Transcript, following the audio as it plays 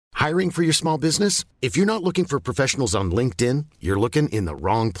Hiring for your small business? If you're not looking for professionals on LinkedIn, you're looking in the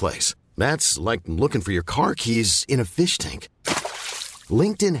wrong place. That's like looking for your car keys in a fish tank.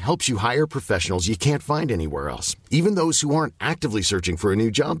 LinkedIn helps you hire professionals you can't find anywhere else, even those who aren't actively searching for a new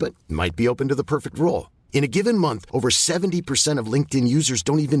job but might be open to the perfect role. In a given month, over 70% of LinkedIn users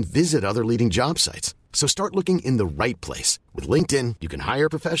don't even visit other leading job sites. So start looking in the right place. With LinkedIn, you can hire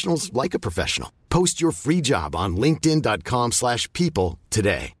professionals like a professional. Post your free job on linkedin.com/people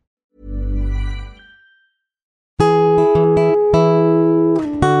today.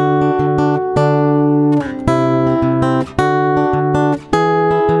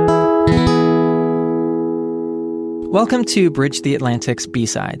 Welcome to Bridge the Atlantic's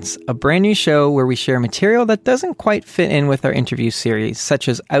B-Sides, a brand new show where we share material that doesn't quite fit in with our interview series, such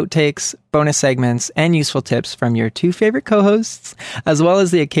as outtakes, bonus segments, and useful tips from your two favorite co-hosts, as well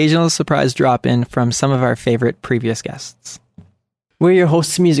as the occasional surprise drop-in from some of our favorite previous guests. We're your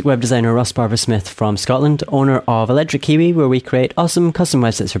hosts, music web designer Russ Barber-Smith from Scotland, owner of Electric Kiwi, where we create awesome custom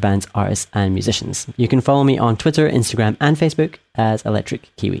websites for bands, artists, and musicians. You can follow me on Twitter, Instagram, and Facebook as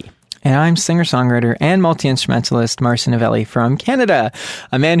Electric Kiwi. And I'm singer-songwriter and multi-instrumentalist Marcy Novelli from Canada,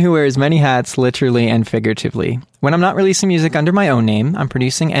 a man who wears many hats, literally and figuratively. When I'm not releasing music under my own name, I'm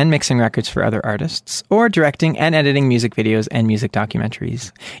producing and mixing records for other artists, or directing and editing music videos and music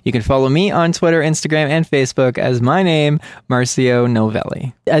documentaries. You can follow me on Twitter, Instagram, and Facebook as my name, Marcio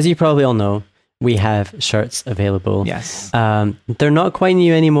Novelli. As you probably all know, we have shirts available. Yes. They're not quite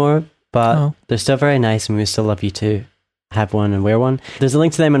new anymore, but they're still very nice, and we still love you too. Have one and wear one. There's a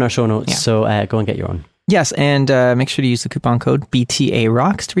link to them in our show notes, so go and get your own. Yes, and make sure to use the coupon code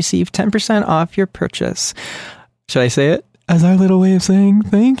BTAROCKS to receive 10% off your purchase. Should I say it as our little way of saying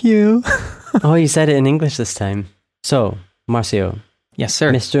thank you? Oh, you said it in English this time. So, Marcio. Yes,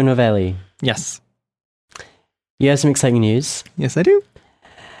 sir. Mr. Novelli. Yes. You have some exciting news. Yes, I do.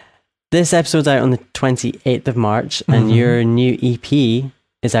 This episode's out on the 28th of March, and your new EP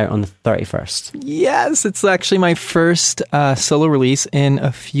is out on the 31st. Yes, it's actually my first solo release in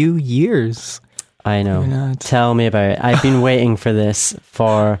a few years. I know. Tell me about it. I've been waiting for this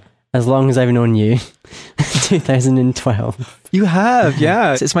for as long as I've known you. 2012. You have,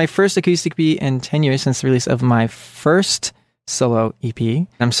 yeah. It's my first acoustic EP in 10 years since the release of my first solo EP.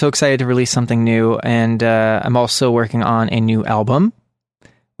 I'm so excited to release something new, and I'm also working on a new album,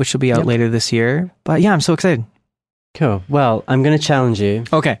 which will be out later this year. But yeah, I'm so excited. Cool. Well, I'm going to challenge you.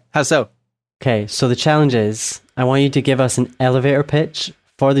 Okay. How so? Okay. So the challenge is, I want you to give us an elevator pitch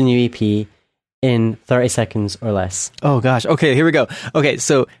for the new EP in 30 seconds or less. Oh gosh. Okay. Here we go. Okay.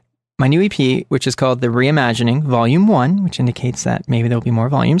 So my new EP, which is called The Reimagining Volume 1, which indicates that maybe there'll be more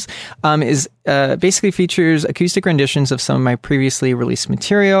volumes, is basically features acoustic renditions of some of my previously released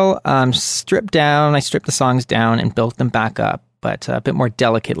material, stripped down. I stripped the songs down and built them back up, but a bit more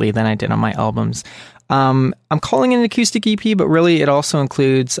delicately than I did on my albums. I'm calling it an acoustic EP, but really it also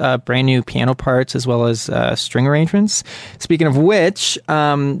includes brand new piano parts as well as string arrangements. Speaking of which,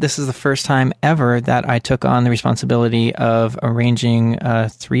 this is the first time ever that I took on the responsibility of arranging a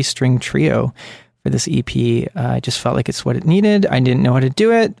 3-string trio for this EP. I just felt like it's what it needed. I didn't know how to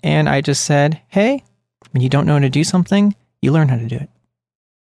do it, and I just said, hey, when you don't know how to do something, you learn how to do it.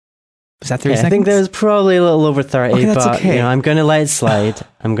 Was that 30 seconds? I think that was probably a little over 30, okay, that's but okay. I'm going to let it slide.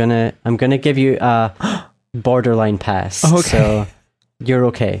 I'm gonna give you a borderline pass. Okay. So you're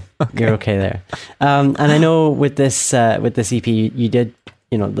okay. Okay. You're okay there. And I know with this EP, you did,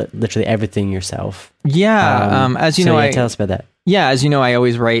 literally everything yourself. Yeah. As you know, tell us about that. Yeah, as you know, I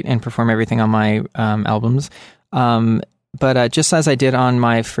always write and perform everything on my albums. But just as I did on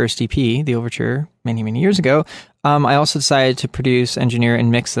my first EP, The Overture, many, many years ago, I also decided to produce, engineer, and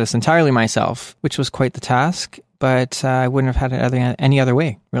mix this entirely myself, which was quite the task, but I wouldn't have had it any other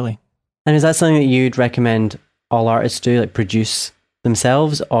way, really. And is that something that you'd recommend all artists do, like produce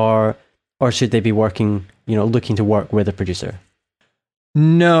themselves, or should they be working, looking to work with a producer?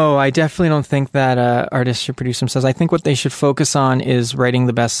 No, I definitely don't think that artists should produce themselves. I think what they should focus on is writing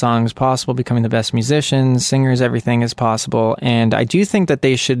the best songs possible, becoming the best musicians, singers, everything is possible. And I do think that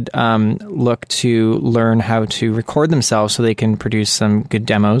they should look to learn how to record themselves so they can produce some good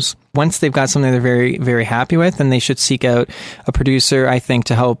demos. Once they've got something they're very, very happy with, then they should seek out a producer, I think,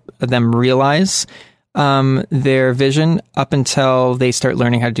 to help them realize their vision up until they start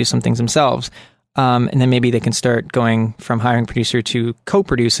learning how to do some things themselves. And then maybe they can start going from hiring a producer to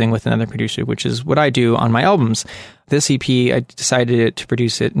co-producing with another producer, which is what I do on my albums. This EP, I decided to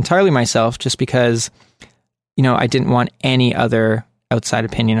produce it entirely myself just because, I didn't want any other outside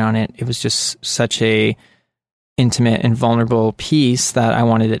opinion on it. It was just such a intimate and vulnerable piece that I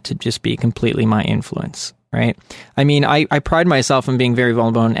wanted it to just be completely my influence. right? I mean, I pride myself on being very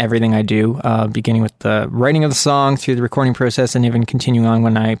vulnerable in everything I do, beginning with the writing of the song through the recording process and even continuing on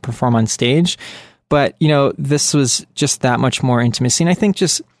when I perform on stage. But, this was just that much more intimacy. And I think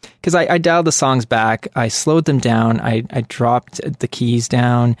just because I dialed the songs back, I slowed them down, I dropped the keys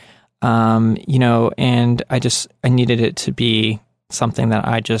down, and I needed it to be something that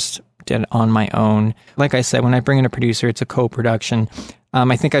I just did on my own. Like I said, when I bring in a producer, it's a co-production.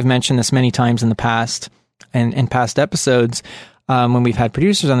 I think I've mentioned this many times in the past and in past episodes when we've had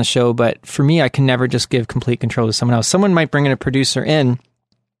producers on the show, but for me, I can never just give complete control to someone else. Someone might bring in a producer in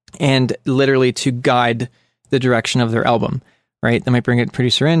and literally to guide the direction of their album, right? They might bring a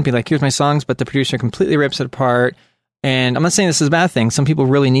producer in, be like, here's my songs, but the producer completely rips it apart. And I'm not saying this is a bad thing. Some people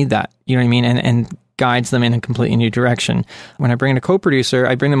really need that, you know what I mean? And guides them in a completely new direction. When I bring in a co-producer,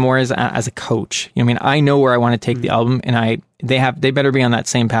 I bring them more as a coach. You know what I mean? I know where I want to take the album, and they better be on that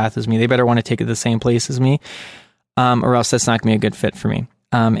same path as me. They better want to take it the same place as me, or else that's not going to be a good fit for me.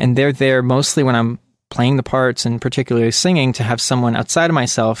 And they're there mostly when I'm playing the parts and particularly singing, to have someone outside of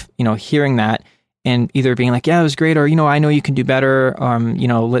myself, hearing that and either being like, yeah, it was great, or, I know you can do better,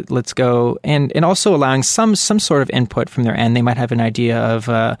 let's go. And also allowing some sort of input from their end. They might have an idea of,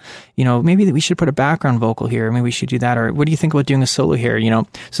 maybe that we should put a background vocal here. Maybe we should do that. Or what do you think about doing a solo here?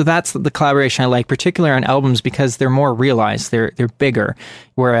 So that's the collaboration I like, particularly on albums, because they're more realized. They're bigger.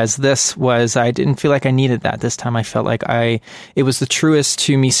 Whereas this was, I didn't feel like I needed that this time. I felt like it was the truest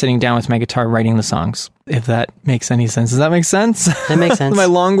to me sitting down with my guitar writing the songs. If that makes any sense. Does that make sense? That makes sense. My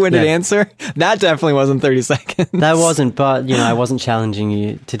long-winded answer? That definitely wasn't 30 seconds. That wasn't, but, I wasn't challenging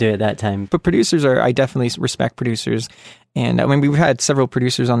you to do it that time. But I definitely respect producers. And we've had several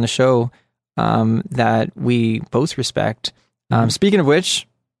producers on the show that we both respect. Speaking of which,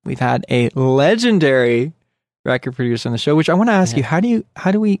 we've had a legendary record producer on the show, which I want to ask you, how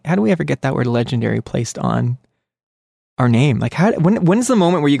do we ever get that word legendary placed on our name? Like, when's the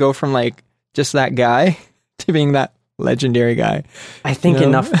moment where you go from like just that guy to being that legendary guy? I think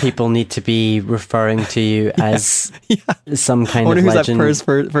enough people need to be referring to you as some kind of legend. I wonder who's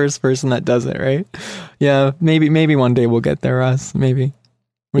that first person that does it, right? Yeah, maybe one day we'll get there, Russ. Maybe.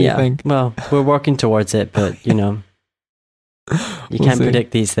 What do you think? Well, we're working towards it, but you can't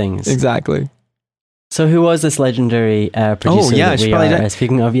predict these things. Exactly. So who was this legendary producer that we are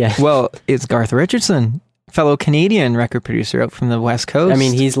speaking of? Yeah. Well, it's Garth Richardson, fellow Canadian record producer out from the West Coast. I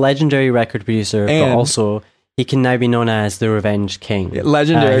mean, he's legendary record producer, but also he can now be known as the Revenge King.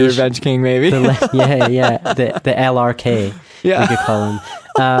 Legendary Revenge King, maybe. The LRK, we could call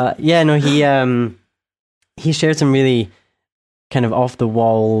him. He shared some really kind of off the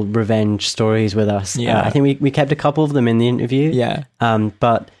wall revenge stories with us. I think we kept a couple of them in the interview. Yeah.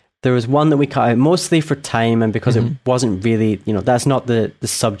 But there was one that we cut out mostly for time and because it wasn't really, that's not the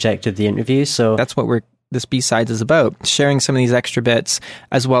subject of the interview. So that's what this B-Sides is about, sharing some of these extra bits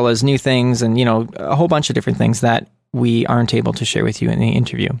as well as new things and, a whole bunch of different things that we aren't able to share with you in the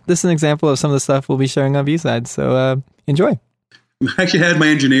interview. This is an example of some of the stuff we'll be sharing on B-Sides. So enjoy. I actually had my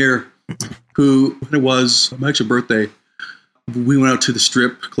engineer who, when it was my actual birthday, we went out to the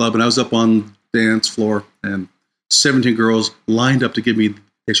strip club and I was up on the dance floor and 17 girls lined up to give me the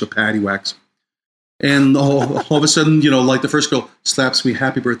actual patty wax. And all of a sudden, like the first girl slaps me,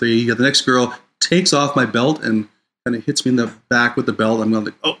 happy birthday. The next girl takes off my belt and kind of hits me in the back with the belt. I'm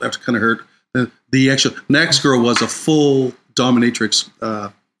like, oh, that kind of hurt. The actual next girl was a full dominatrix,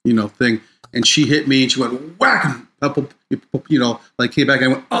 thing. And she hit me and she went whack, like came back. I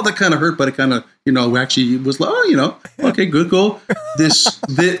went, oh, that kind of hurt, but it kind of, actually was like, oh, okay, good goal.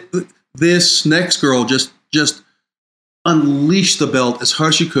 This next girl just unleashed the belt as hard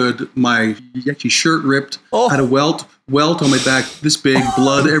as she could. My actually shirt ripped, had a welt on my back, this big,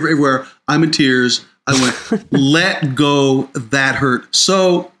 blood everywhere. I'm in tears. I went, let go, that hurt.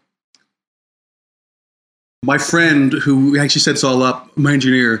 So my friend who actually set this all up, my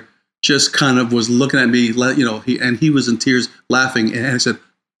engineer, just kind of was looking at me, he was in tears laughing. And I said,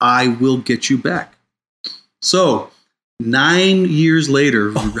 I will get you back. So 9 years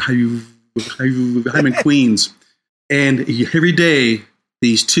later, I'm in Queens. And every day,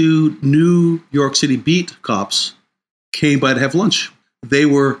 these two New York City beat cops came by to have lunch. They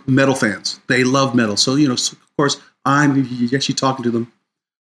were metal fans. They love metal. So, of course, I'm actually talking to them.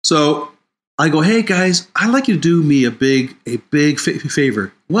 So I go, hey, guys, I'd like you to do me a big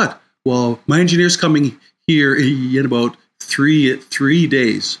favor. What? Well, my engineer's coming here in about three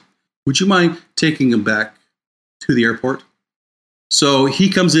days. Would you mind taking him back to the airport? So he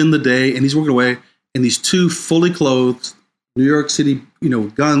comes in the day, and he's working away. And these two fully clothed New York City,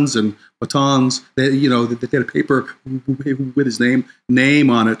 guns and batons, they had a paper with his name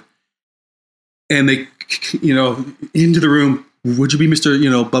on it. and they, into the room, would you be Mr.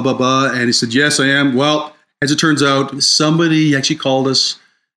 Blah, blah, blah. And he said, yes, I am. Well, as it turns out, somebody actually called us.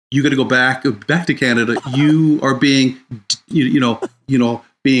 You got to go back to Canada. You are being,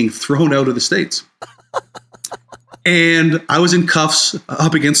 being thrown out of the States. And I was in cuffs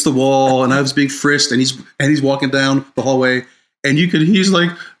up against the wall, and I was being frisked, and he's walking down the hallway, and he's like,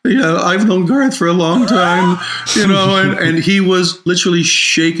 yeah, I've known Garth for a long time, and he was literally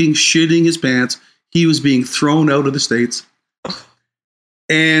shitting his pants. He was being thrown out of the States.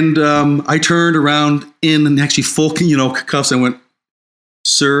 And I turned around in actually full, cuffs. I went,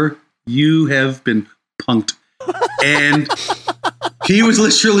 sir, you have been punked. And he was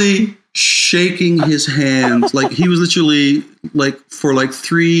literally shaking his hands. Like, he was literally, like, for like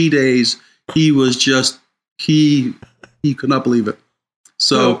 3 days, he was just, he could not believe it.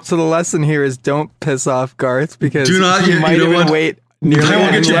 So the lesson here is don't piss off Garth, because do not, he might even wait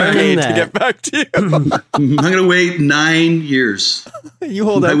nearly a decade to get back to you. I'm going to wait 9 years. You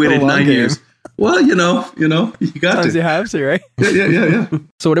hold out I for waited a long 9 game. years. Well, you got Sometimes to. you have to, right? Yeah.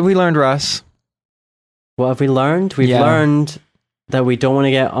 So what have we learned, Russ? What have we learned? We've learned that we don't want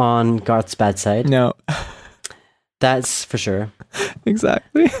to get on Garth's bad side. No. That's for sure.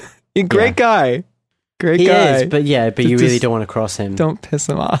 Exactly. Great guy. Great he guy. Is, but you really don't want to cross him. Don't piss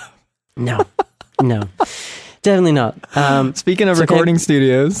him off. No. Definitely not. Speaking of recording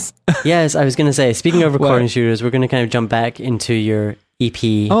studios. Yes, I was going to say, speaking of recording studios, we're going to kind of jump back into your EP.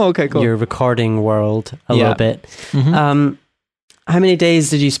 Oh, okay, cool. Your recording world a little bit. Mm-hmm. How many days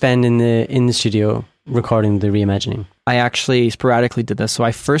did you spend in the studio recording the reimagining? I actually sporadically did this. So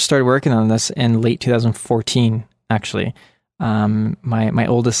I first started working on this in late 2014, actually. My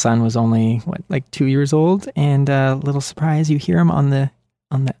oldest son was only 2 years old, and little surprise, you hear him on the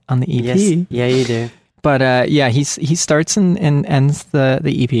EP. Yes. Yeah, you do. But he starts and ends the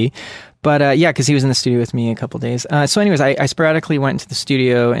EP. But because he was in the studio with me a couple days. So anyways, I sporadically went to the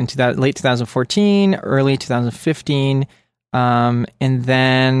studio in late 2014, early 2015. And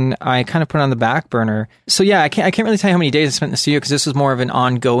then I kind of put it on the back burner. So I can't really tell you how many days I spent in the studio, because this was more of an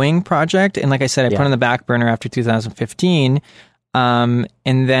ongoing project. And like I said, I put it on the back burner after 2015. And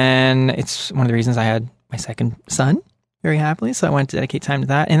then it's one of the reasons I had my second son very happily. So I wanted to dedicate time to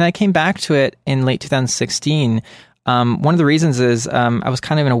that. And I came back to it in late 2016. One of the reasons is I was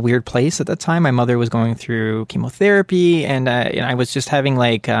kind of in a weird place at that time. My mother was going through chemotherapy, and I was just having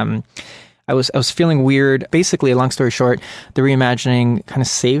I was feeling weird. Basically, a long story short, the reimagining kind of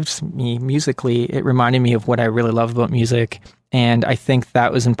saved me musically. It reminded me of what I really love about music. And I think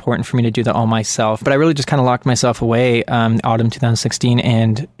that was important for me to do that all myself. But I really just kind of locked myself away autumn 2016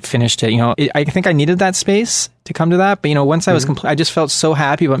 and finished it. I think I needed that space to come to that. But, once I was I just felt so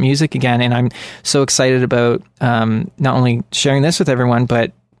happy about music again. And I'm so excited about not only sharing this with everyone,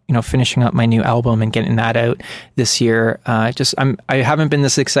 but finishing up my new album and getting that out this year. I haven't been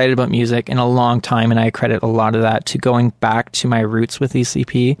this excited about music in a long time, and I credit a lot of that to going back to my roots with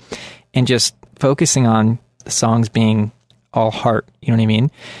ECP and just focusing on the songs being all heart. You know what I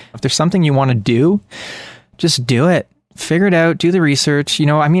mean? If there's something you want to do, just do it. Figure it out, do the research.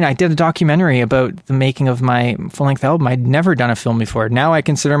 I did a documentary about the making of my full-length album. I'd never done a film before. Now I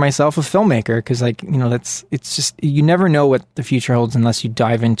consider myself a filmmaker, because it's just, you never know what the future holds unless you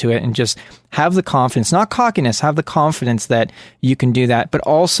dive into it, and just have the confidence, not cockiness, have the confidence that you can do that, but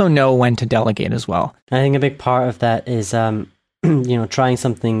also know when to delegate as well. I think a big part of that is, trying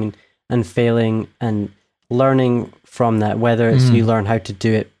something and failing and learning from that, whether it's you learn how to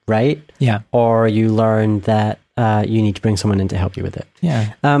do it right, or you learn that you need to bring someone in to help you with it.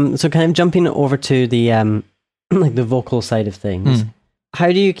 Yeah. So kind of jumping over to the the vocal side of things.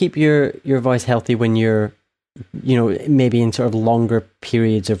 How do you keep your voice healthy when you're, maybe in sort of longer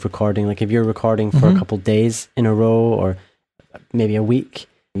periods of recording? Like if you're recording for a couple days in a row, or maybe a week,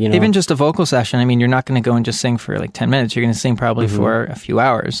 Even just a vocal session, you're not going to go and just sing for 10 minutes. You're going to sing probably for a few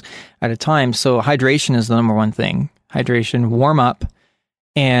hours at a time. So hydration is the number one thing. Hydration, warm up,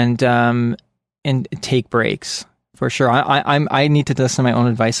 and take breaks for sure. I need to listen to my own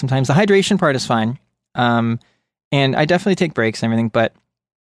advice sometimes. The hydration part is fine, and I definitely take breaks and everything. But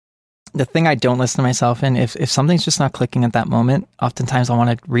the thing I don't listen to myself in, if something's just not clicking at that moment, oftentimes I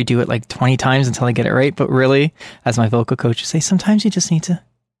want to redo it 20 times until I get it right. But really, as my vocal coach would say, sometimes you just need to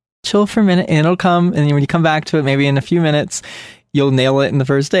chill for a minute, and it'll come. And when you come back to it, maybe in a few minutes, you'll nail it in the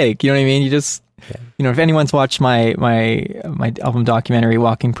first take. You know what I mean? You just. If anyone's watched my album documentary,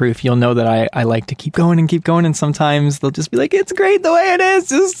 Walking Proof, you'll know that I like to keep going, and sometimes they'll just be like, it's great the way it is,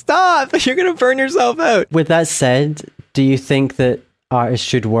 just stop, you're going to burn yourself out. With that said, do you think that artists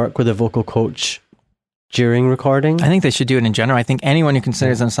should work with a vocal coach during recording. I think they should do it in general. I think anyone who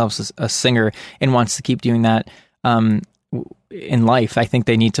considers themselves a singer and wants to keep doing that in life, I think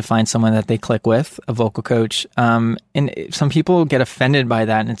they need to find someone that they click with, a vocal coach. And some people get offended by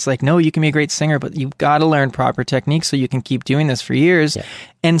that. And it's like, no, you can be a great singer, but you've got to learn proper techniques so you can keep doing this for years. Yeah.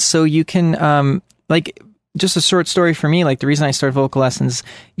 And so you can, just a short story for me, like the reason I started vocal lessons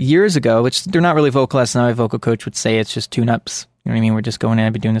years ago, which they're not really vocal lessons, my vocal coach would say it's just tune-ups. You know what I mean? We're just going in.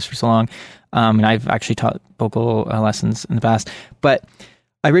 I've been doing this for so long. And I've actually taught vocal lessons in the past. But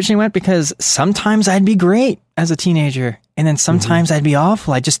I originally went because sometimes I'd be great as a teenager. And then sometimes I'd be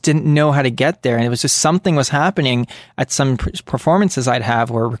awful. I just didn't know how to get there. And it was just something was happening at some performances I'd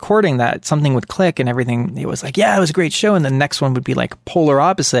have or recording that something would click and everything. It was like, yeah, it was a great show. And the next one would be like polar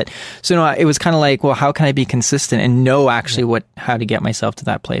opposite. So it was kind of like, well, how can I be consistent and know actually how to get myself to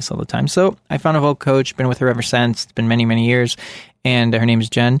that place all the time? So I found a vocal coach, been with her ever since. It's been many, many years. And her name is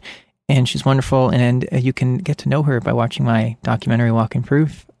Jen. And she's wonderful. And you can get to know her by watching my documentary, Walking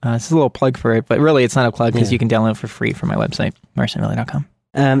Proof. This is a little plug for it, but really it's not a plug because you can download it for free from my website, marstonvalley.com.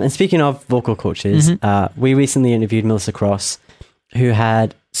 And speaking of vocal coaches, we recently interviewed Melissa Cross, who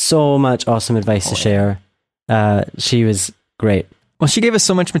had so much awesome advice to share. She was great. Well, she gave us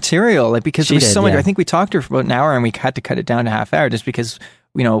so much material, because there was so much. I think we talked to her for about an hour and we had to cut it down to half hour just because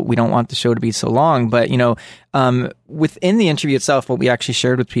we don't want the show to be so long. But, within the interview itself, what we actually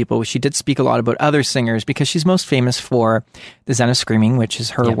shared with people, she did speak a lot about other singers because she's most famous for the Zen of Screaming, which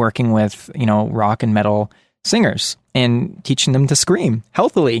is her working with, rock and metal singers and teaching them to scream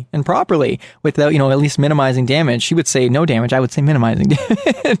healthily and properly without, at least minimizing damage. She would say no damage. I would say minimizing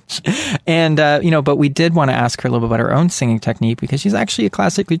damage. And, but we did want to ask her a little bit about her own singing technique because she's actually a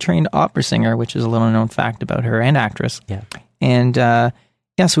classically trained opera singer, which is a little known fact about her, and actress. Yeah. And,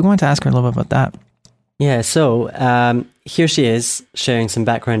 so we wanted to ask her a little bit about that. Yeah, so here she is sharing some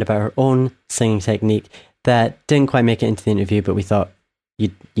background about her own singing technique that didn't quite make it into the interview, but we thought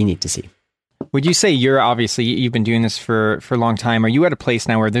you need to see. Would you say you've been doing this for a long time? Are you at a place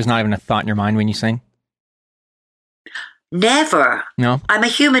now where there's not even a thought in your mind when you sing? Never. No? I'm a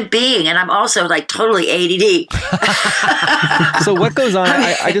human being and I'm also totally ADD. So what goes on?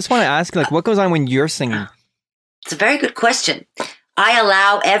 I just want to ask, what goes on when you're singing? It's a very good question. I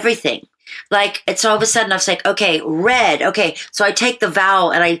allow everything. It's all of a sudden I was like, okay, red. Okay. So I take the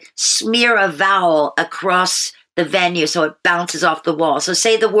vowel and I smear a vowel across the venue so it bounces off the wall. So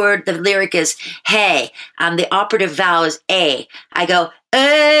say the lyric is hey, and the operative vowel is A. I go,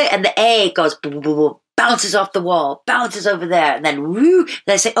 and the A goes, bounces off the wall, bounces over there, and then woo.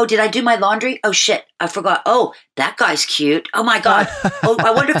 Then I say, oh, did I do my laundry? Oh shit, I forgot. Oh, that guy's cute. Oh my God. Oh,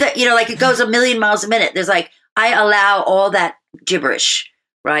 I wonder if that, it goes a million miles a minute. There's I allow all that gibberish,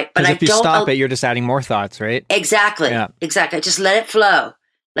 right? But if you stop it, you're just adding more thoughts, right? Exactly. Yeah. Exactly. I just let it flow.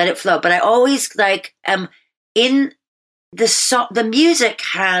 But I always am in the music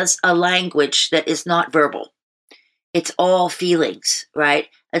has a language that is not verbal. It's all feelings, right?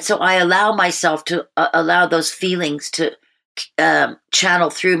 And so I allow myself to allow those feelings to channel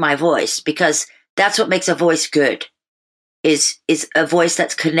through my voice because that's what makes a voice good is a voice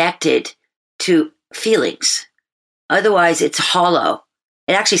that's connected to feelings. Otherwise, it's hollow.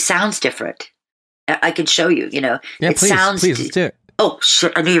 It actually sounds different. I can show you, Yeah, it please, sounds. Please, let's do it. Oh,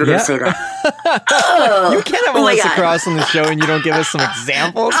 shit. I knew you were going to say that. Oh, you can't have Melissa Cross on the show and you don't give us some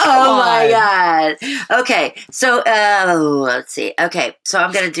examples. Oh, my God. Okay. So, let's see. Okay. So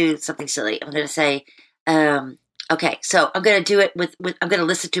I'm going to do something silly. I'm going to say, okay. So I'm going to do it with I'm going to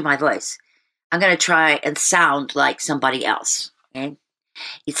listen to my voice. I'm going to try and sound like somebody else. Okay.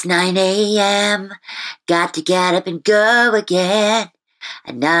 It's 9 a.m. Got to get up and go again.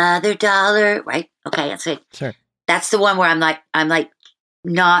 Another $1. Right? Okay. That's it. Sure. That's the one where I'm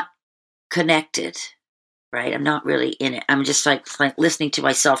not connected, right? I'm not really in it. I'm just like listening to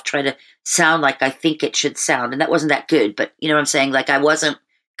myself try to sound like I think it should sound. And that wasn't that good, but you know what I'm saying? I wasn't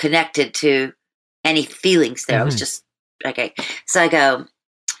connected to any feelings there. I was just, okay. So I go,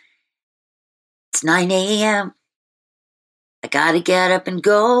 it's 9 a.m. I got to get up and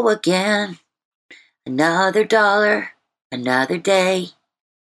go again. Another $1, another day.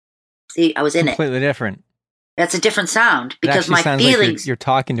 See, I was in Completely different. That's a different sound because my feelings. Like you're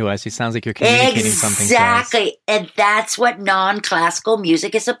talking to us. It sounds like you're communicating something to us. Exactly. And that's what non-classical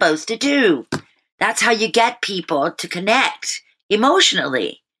music is supposed to do. That's how you get people to connect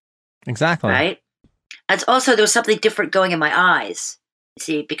emotionally. Exactly. Right? And also, there was something different going in my eyes.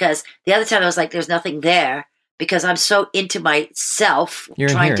 See, because the other time I was like, there's nothing there because I'm so into myself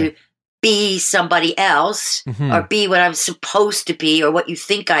trying to be somebody else or be what I'm supposed to be or what you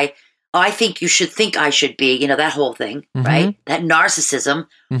think I think you should think I should be, that whole thing, right? That narcissism.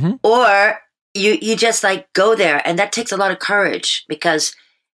 Or you just like go there, and that takes a lot of courage because,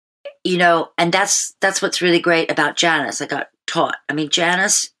 and that's what's really great about Janis. I got taught. I mean,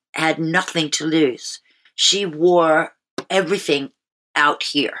 Janis had nothing to lose. She wore everything out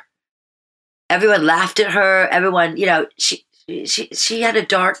here. Everyone laughed at her. Everyone, she had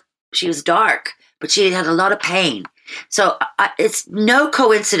she was dark, but she had a lot of pain. So it's no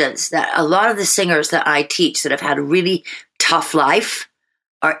coincidence that a lot of the singers that I teach that have had a really tough life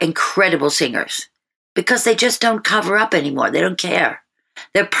are incredible singers because they just don't cover up anymore. They don't care.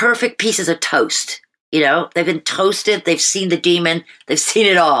 They're perfect pieces of toast. They've been toasted. They've seen the demon. They've seen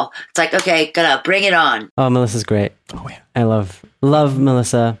it all. It's like, okay, gotta bring it on. Oh, Melissa's great. Oh, yeah. I love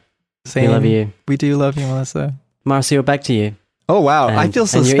Melissa. Same. We love you. We do love you, Melissa. Marcio, back to you. Oh, wow. I feel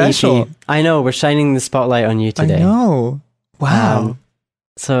so special. EP. I know. We're shining the spotlight on you today. I know. Wow.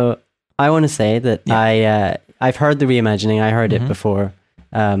 So I want to say that I've heard the reimagining. I heard it before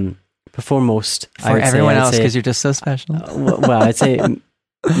most. For everyone else, because you're just so special. Well, I'd say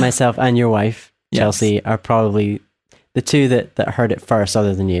myself and your wife, Chelsea, are probably the two that heard it first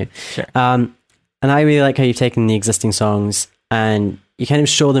other than you. Sure. And I really like how you've taken the existing songs and you kind of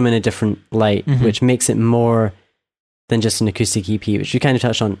show them in a different light, which makes it more than just an acoustic EP, which you kind of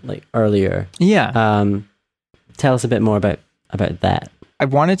touched on like earlier. Yeah. Tell us a bit more about that. I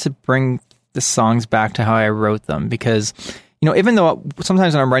wanted to bring the songs back to how I wrote them because, even though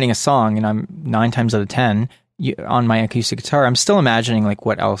sometimes when I'm writing a song and I'm 9 times out of 10 on my acoustic guitar, I'm still imagining like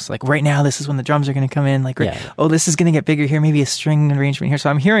what else, like right now, this is when the drums are going to come in. Like, oh, this is going to get bigger here. Maybe a string arrangement here. So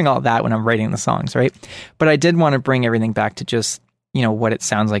I'm hearing all that when I'm writing the songs. Right. But I did want to bring everything back to just, what it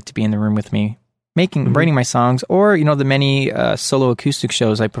sounds like to be in the room with me, writing my songs, or, the many solo acoustic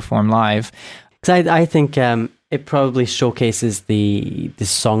shows I perform live. Because I think it probably showcases the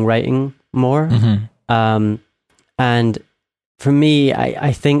songwriting more. And for me,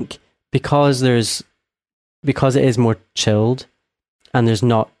 I think because it is more chilled and there's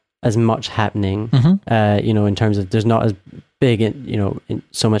not as much happening, in terms of there's not as big,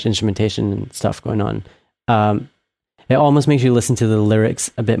 so much instrumentation and stuff going on. It almost makes you listen to the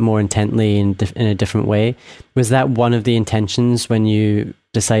lyrics a bit more intently in a different way. Was that one of the intentions when you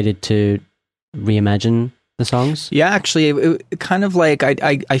decided to reimagine the songs? Yeah, actually, it kind of like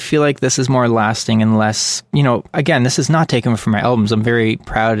I feel like this is more lasting and less, again, this is not taken from my albums. I'm very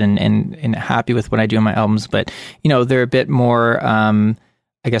proud and happy with what I do in my albums, but, they're a bit more,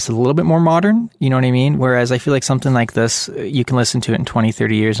 I guess a little bit more modern, you know what I mean? Whereas I feel like something like this, you can listen to it in 20,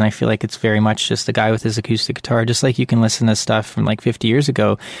 30 years, and I feel like it's very much just a guy with his acoustic guitar, just like you can listen to stuff from like 50 years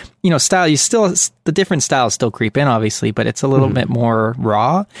ago. Style, the different styles still creep in, obviously, but it's a little bit more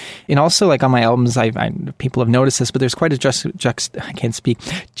raw. And also, like on my albums, people have noticed this, but there's quite a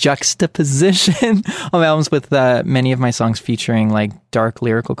juxtaposition on my albums with many of my songs featuring like dark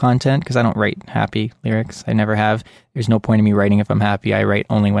lyrical content, because I don't write happy lyrics. I never have. There's no point in me writing if I'm happy. I write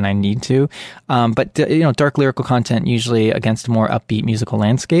only when I need to. But dark lyrical content usually against a more upbeat musical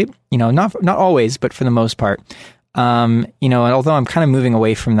landscape. Not always, but for the most part. And although I'm kind of moving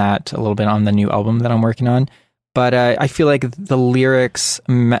away from that a little bit on the new album that I'm working on, but I feel like the lyrics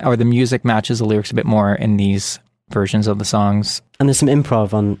or the music matches the lyrics a bit more in these versions of the songs. And there's some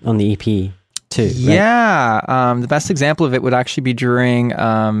improv on the EP too. Right? Yeah. The best example of it would actually be during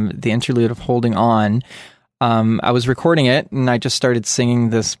the interlude of Holding On. I was recording it and I just started singing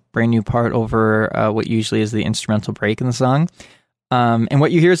this brand new part over what usually is the instrumental break in the song. And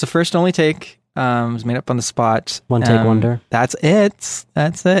what you hear is the first and only take. It was made up on the spot. One take wonder. That's it.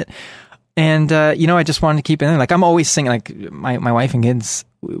 And, I just wanted to keep it in. Like I'm always singing, like my wife and kids,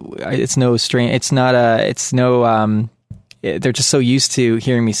 it's no strain. They're just so used to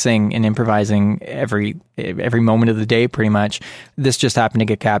hearing me sing and improvising every moment of the day, pretty much. This just happened to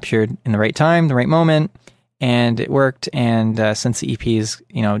get captured in the right time, the right moment. And it worked. And since the EP is,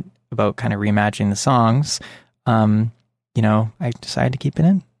 about kind of reimagining the songs, I decided to keep it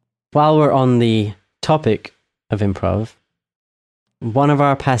in. While we're on the topic of improv, one of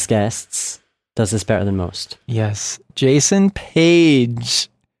our past guests does this better than most. Yes. Jason Page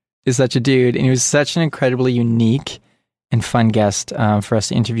is such a dude, and he was such an incredibly unique and fun guest for us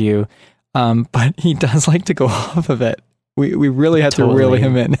to interview. But he does like to go off of it. We really had to reel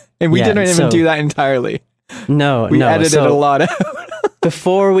him in. And we didn't even do that entirely. We edited a lot out.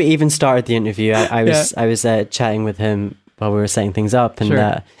 Before we even started the interview, I was chatting with him while we were setting things up, and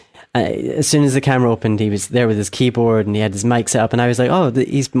sure. As soon as the camera opened, he was there with his keyboard and he had his mic set up, and I was like, oh,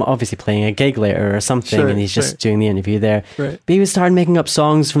 he's obviously playing a gig later or something, and he's just doing the interview there. Right. But he was starting making up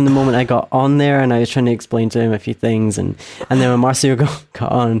songs from the moment I got on there, and I was trying to explain to him a few things, and then when Marcio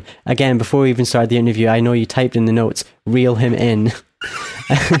got on, again, before we even started the interview, I know you typed in the notes, reel him in.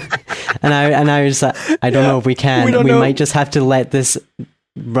 and I was like, I don't know if we can. We might just have to let this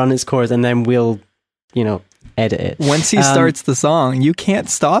run its course, and then we'll, edit it. Once he starts the song, you can't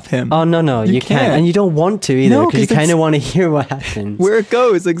stop him. Oh, no, you can't. And you don't want to either, because you kind of want to hear what happens. Where it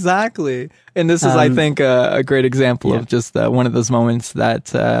goes, exactly. And this is, I think, a great example of just one of those moments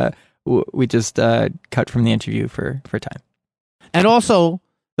that we just cut from the interview for time. And also,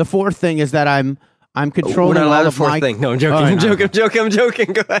 the fourth thing is that I'm controlling We're not allowed all a of fourth my... thing. No, I'm joking. I'm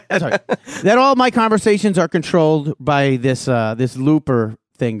joking. Go ahead. Sorry. That all my conversations are controlled by this looper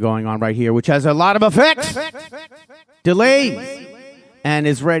thing going on right here, which has a lot of effects, delays, and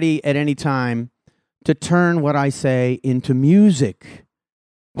is ready at any time to turn what I say into music.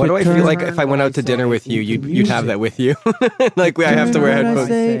 Why do I feel like if I went out to dinner with you, you'd have that with you? Like I have to wear headphones.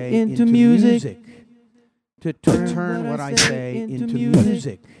 Into music. To turn what I say into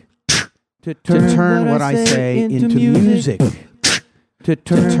music. To turn what I say into music. To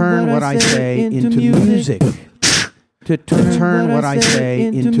turn what I say into music. To turn what I say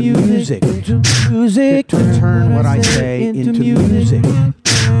into music. Music. To turn what I say into music.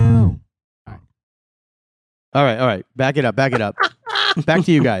 All right. Back it up. Back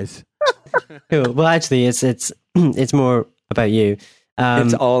to you guys. Cool. Well, actually, it's more about you.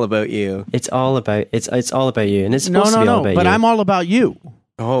 It's all about you. It's all about you, and it's supposed to be all about you. But I'm all about you.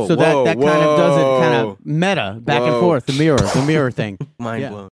 Oh, so that kind of does it kind of meta back and forth. The mirror thing. Mind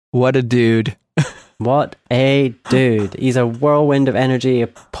blown. What a dude. What a dude. He's a whirlwind of energy, a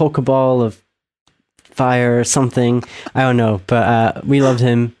pokeball of fire or something. I don't know, but we loved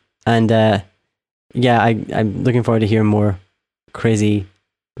him, and I'm looking forward to hearing more crazy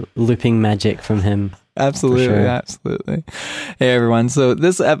looping magic from him. Absolutely. Hey everyone. So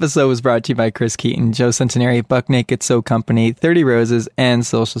this episode was brought to you by Chris Keaton, Joe Centenary, Buck Naked Soap Company, 30 Roses, and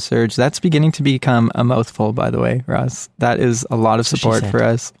Social Surge. That's beginning to become a mouthful, by the way, Ross. That is a lot of support for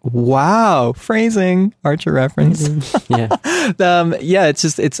us. Wow. Phrasing. Archer reference. Yeah.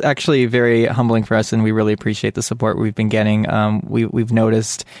 It's actually very humbling for us, and we really appreciate the support we've been getting. We've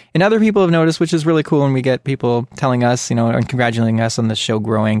noticed, and other people have noticed, which is really cool when we get people telling us, and congratulating us on the show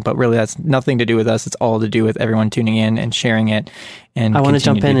growing, but really that's nothing to do with us. It's all to do with everyone tuning in and sharing it. And I want to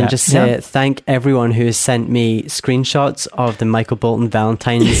jump in and just say thank everyone who has sent me screenshots of the Michael Bolton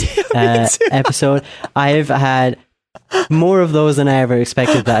Valentine's episode. I've had more of those than I ever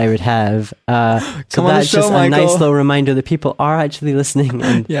expected that I would have. So that's just a nice little reminder that people are actually listening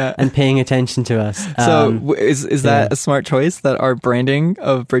and paying attention to us. So is that a smart choice that our branding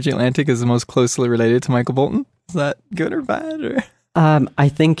of Bridging Atlantic is the most closely related to Michael Bolton? Is that good or bad? Or? I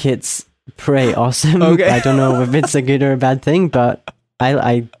think it's pretty awesome. Okay. I don't know if it's a good or a bad thing, but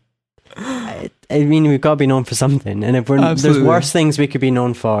I mean, we've got to be known for something, and if there's worse things we could be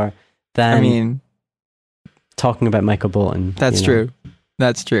known for than talking about Michael Bolton. That's true.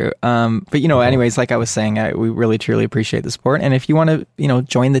 But anyways, like I was saying, we really truly appreciate the support, and if you want to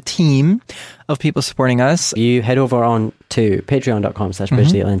join the team of people supporting us, you head over on to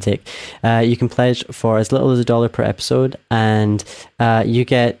patreon.com/bridgetheatlantic. You can pledge for as little as $1 per episode, and you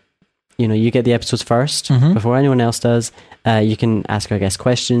get the episodes first before anyone else does. You can ask our guests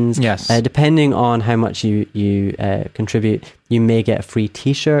questions. Yes. Depending on how much you contribute, you may get a free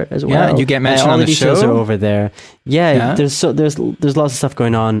T-shirt as well. Yeah, and you get mentioned on the details show. Are over there. Yeah, there's lots of stuff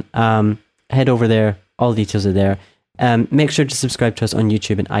going on. Head over there. All the details are there. Make sure to subscribe to us on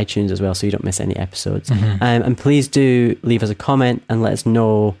YouTube and iTunes as well, so you don't miss any episodes. And please do leave us a comment and let us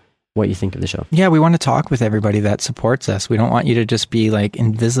know what you think of the show. Yeah, we want to talk with everybody that supports us. We don't want you to just be like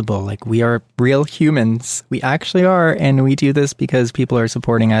invisible. Like, we are real humans. We actually are, and we do this because people are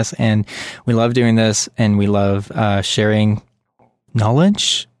supporting us, and we love doing this, and we love sharing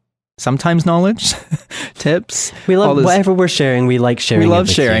knowledge. Sometimes knowledge, tips. We love whatever we're sharing. We like sharing. We love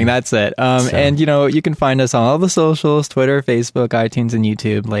sharing. That's it. And you can find us on all the socials: Twitter, Facebook, iTunes, and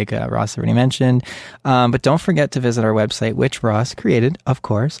YouTube, like Ross already mentioned. But don't forget to visit our website, which Ross created, of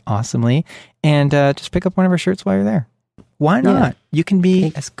course, awesomely, and just pick up one of our shirts while you're there. Why not? Yeah. You can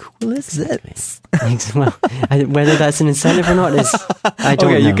be as cool as this. Thanks. Well, whether that's an incentive or not is, I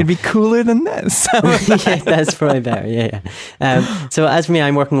don't know. You can be cooler than this. Yeah, that's probably better. Yeah. So as for me,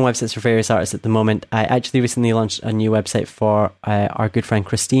 I'm working on websites for various artists at the moment. I actually recently launched a new website for our good friend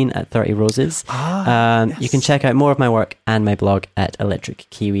Christine at 30 Roses. Yes. You can check out more of my work and my blog at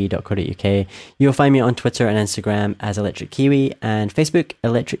electrickiwi.co.uk. You'll find me on Twitter and Instagram as Electric Kiwi, and Facebook,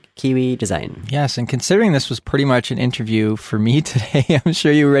 Electric Kiwi Design. Yes, and considering this was pretty much an interview for me to today, I'm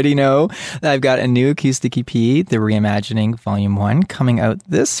sure you already know that I've got a new acoustic EP, The Reimagining Volume 1, coming out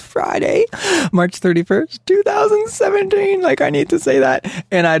this Friday, March 31st, 2017. Like, I need to say that.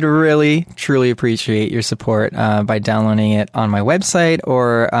 And I'd really, truly appreciate your support by downloading it on my website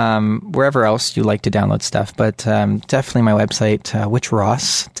or wherever else you like to download stuff. But definitely my website, which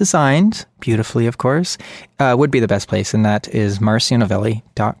Ross designed beautifully, of course, would be the best place, and that is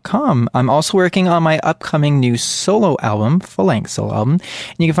marcionovelli.com. I'm also working on my upcoming new solo album, full-length solo album,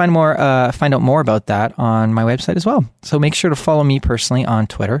 and you can find out more about that on my website as well. So make sure to follow me personally on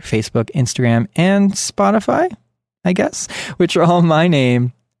Twitter, Facebook, Instagram, and Spotify, I guess, which are all my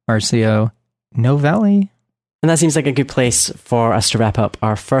name, Marcio Novelli. And that seems like a good place for us to wrap up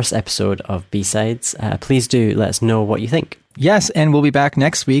our first episode of B-Sides. Please do let us know what you think. Yes, and we'll be back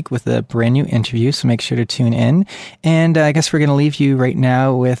next week with a brand new interview, so make sure to tune in. And I guess we're going to leave you right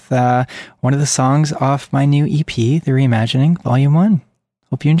now with one of the songs off my new EP, The Reimagining Volume 1.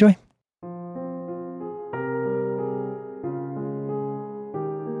 Hope you enjoy.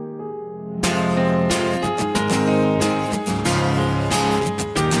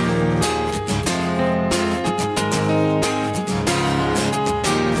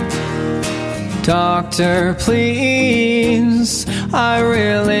 Doctor, please, I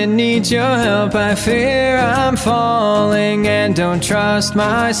really need your help. I fear I'm falling and don't trust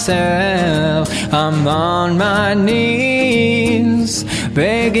myself. I'm on my knees,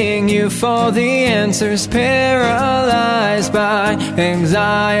 begging you for the answers, paralyzed by anxieties.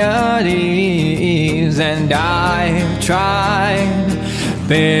 And I've tried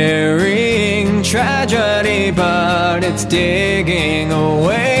burying tragedy, but it's digging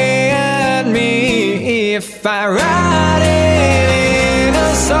away at me. If I write it in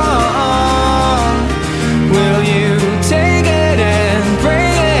a song, will you take it and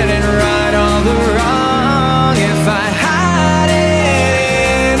bring it and right all the wrong? If I hide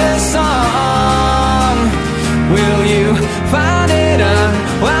it in a song, will you find it? I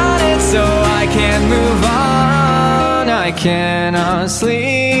want it so I can move on. I cannot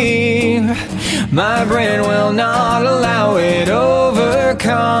sleep, my brain will not allow it,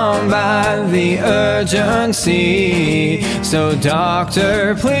 overcome by the urgency. So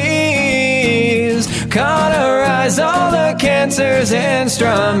doctor, please cauterize all the cancers,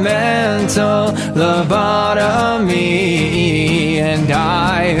 instrumental lobotomy. And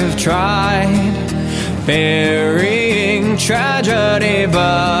I've tried burying tragedy,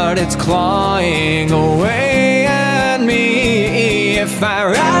 but it's clawing away at me. If I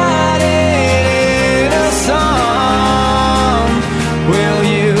write it in a song, will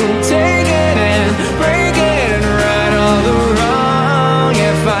you take it and break it and right all the wrong?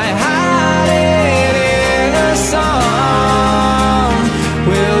 If I hide it in a song,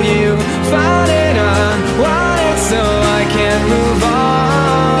 will you find it? I want it so I can move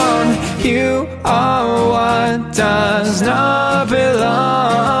on. You are what does not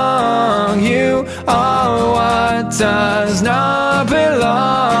belong. You are what does not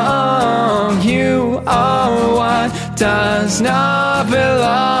belong. You are what does not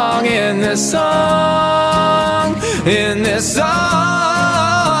belong in this song, in this song.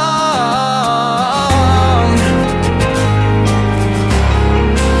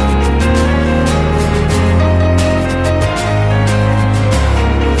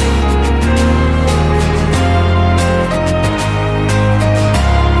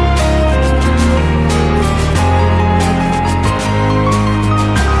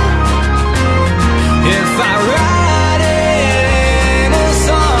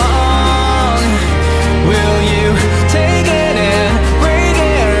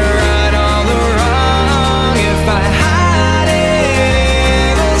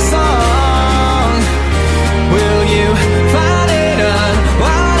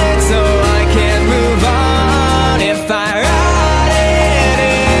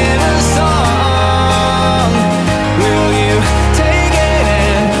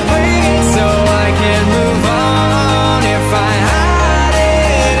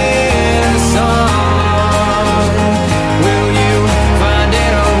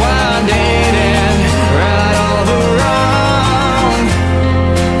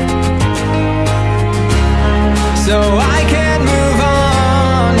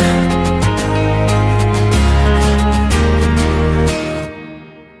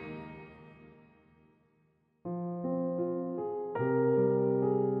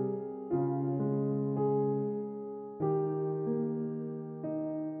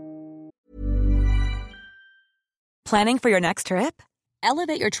 Planning for your next trip?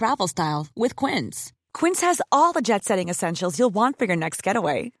 Elevate your travel style with Quince. Quince has all the jet-setting essentials you'll want for your next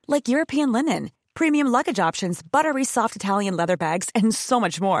getaway, like European linen, premium luggage options, buttery soft Italian leather bags, and so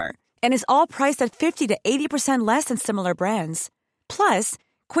much more. And is all priced at 50 to 80% less than similar brands. Plus,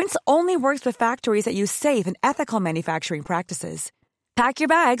 Quince only works with factories that use safe and ethical manufacturing practices. Pack your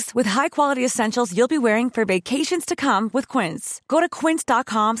bags with high-quality essentials you'll be wearing for vacations to come with Quince. Go to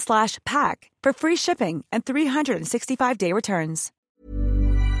quince.com/pack for free shipping and 365-day returns.